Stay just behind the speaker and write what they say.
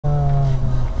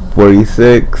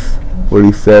46,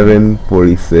 47,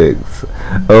 46.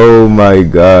 Oh my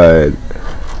god.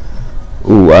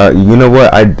 Ooh, you know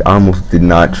what? I almost did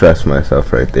not trust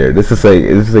myself right there. This is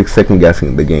like second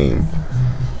guessing the game.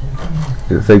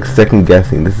 It's like second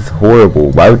guessing. This is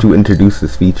horrible. Why would you introduce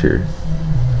this feature?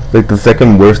 Like the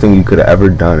second worst thing you could have ever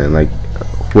done in like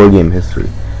war game history.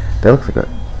 That looks like a.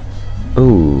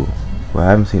 Ooh, well, I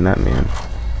haven't seen that, man.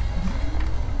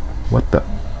 What the?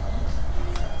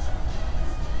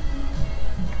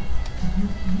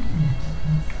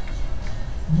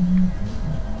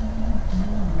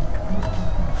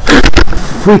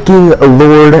 Freaking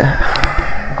Lord.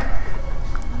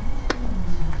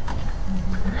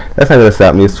 That's not gonna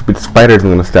stop me. A stupid spider isn't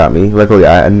gonna stop me. Luckily,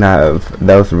 I have.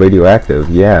 That was radioactive.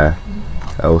 Yeah.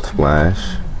 L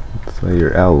splash. So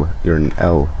you're L. You're an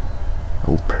L.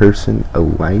 A person, a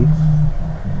life.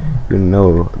 You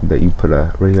know that you put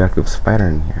a radioactive spider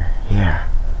in here. Yeah.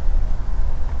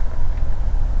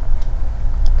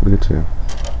 Look at you.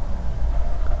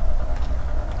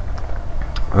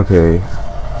 Okay.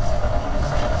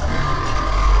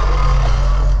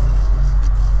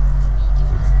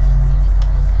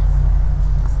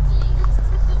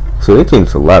 So they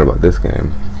changed a lot about this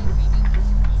game.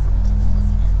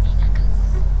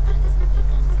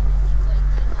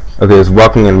 Okay, this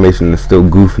walking animation is still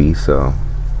goofy, so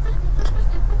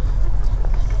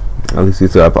at least you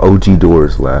still have OG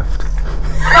doors left.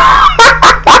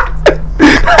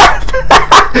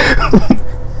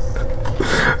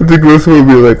 I think this will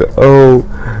be like, oh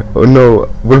no,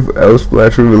 what if L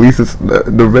Splash releases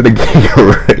the Renegade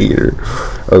Raider?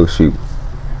 Oh shoot.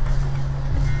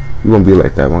 You won't be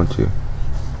like that, won't you?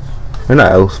 You're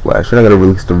not L Splash. You're not gonna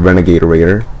release the Renegade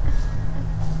Raider.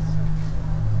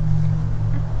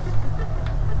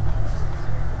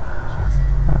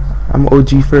 I'm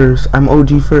OG first. I'm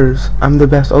OG first. I'm the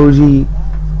best OG.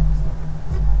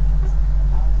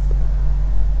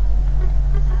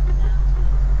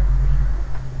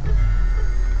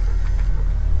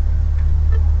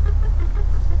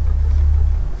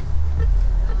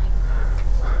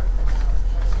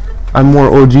 I'm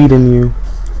more OG than you.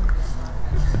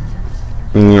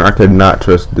 I could not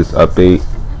trust this update.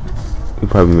 You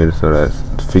probably made it so that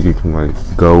the figure can like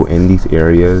go in these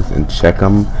areas and check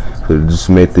them. So it just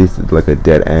made this like a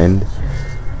dead end.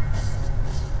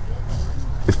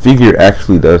 The figure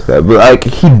actually does that, but like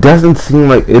he doesn't seem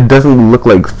like, it doesn't look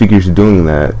like figure's doing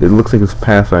that. It looks like his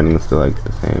pathfinding is still like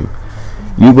the same.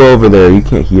 You go over there. You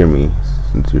can't hear me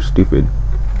since you're stupid.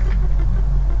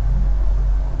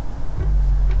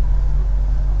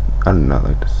 I do not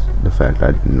like this, the fact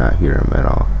I did not hear him at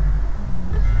all.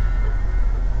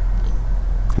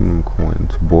 Give him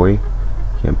coins, boy.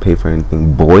 Can't pay for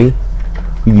anything, boy.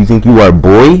 Who do you think you are,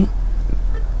 boy?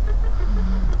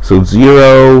 So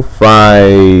 0,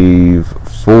 5,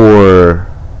 4.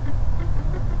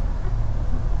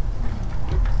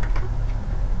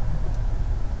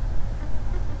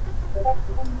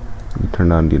 You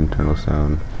turn on the internal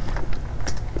sound.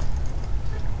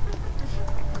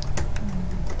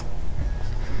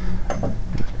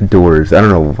 Doors. I don't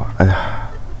know.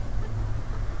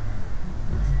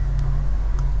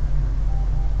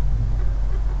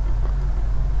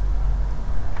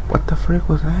 What the frick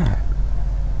was that?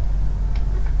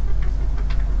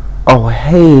 Oh,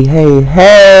 hey, hey,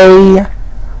 hey!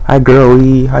 Hi,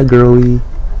 girly. Hi, girly.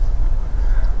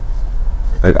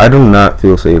 Like, I do not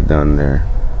feel safe down there.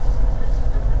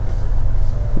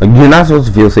 Like, you're not supposed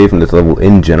to feel safe in this level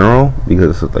in general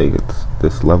because it's like it's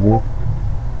this level.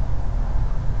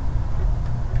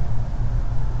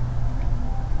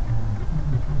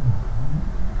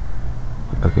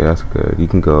 Okay, that's good. You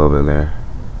can go over there.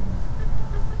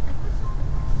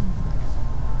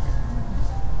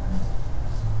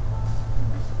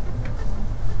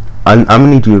 I'm gonna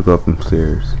need you to go up them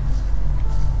stairs.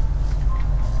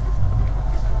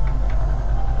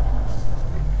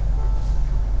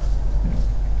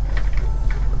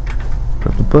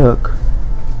 Grab the book.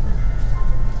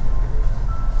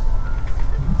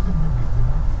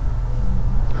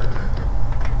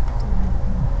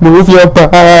 Move your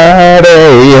body,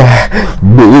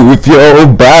 move your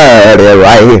body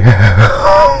right.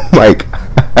 Like,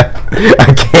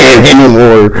 I can't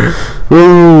anymore.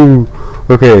 Ooh.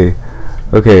 Okay,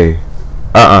 okay.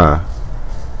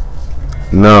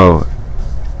 No.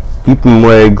 Keep them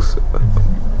legs.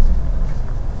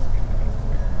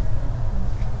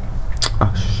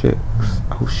 Oh shits.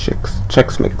 Oh shits.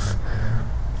 Chex mix.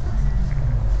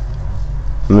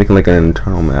 I'm making like an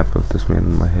internal map of this man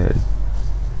in my head.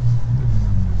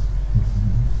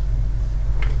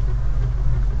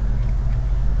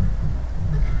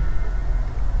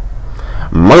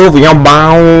 Move your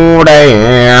body.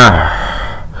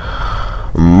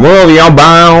 Move your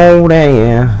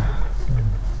body.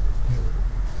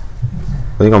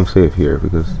 I think I'm safe here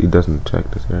because he doesn't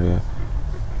check this area.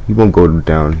 He won't go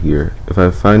down here. If I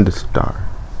find the star.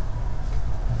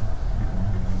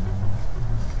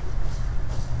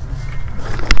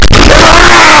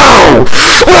 Oh!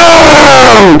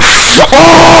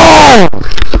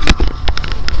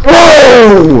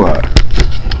 Oh!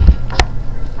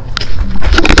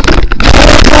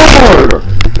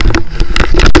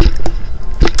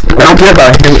 I don't care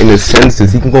about him in his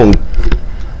senses. He can go and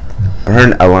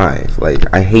burn alive.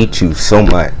 Like, I hate you so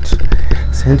much.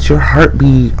 Sense your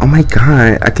heartbeat. Oh my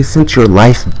god. I can sense your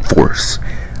life force.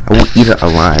 I will eat it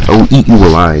alive. I will eat you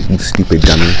alive, you stupid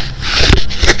dummy.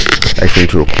 I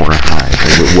sent you a corner high.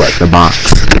 And with what? The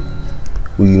box.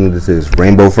 Who you think this is?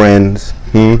 Rainbow Friends?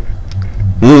 My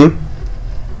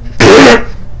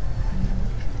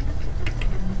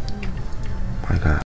god.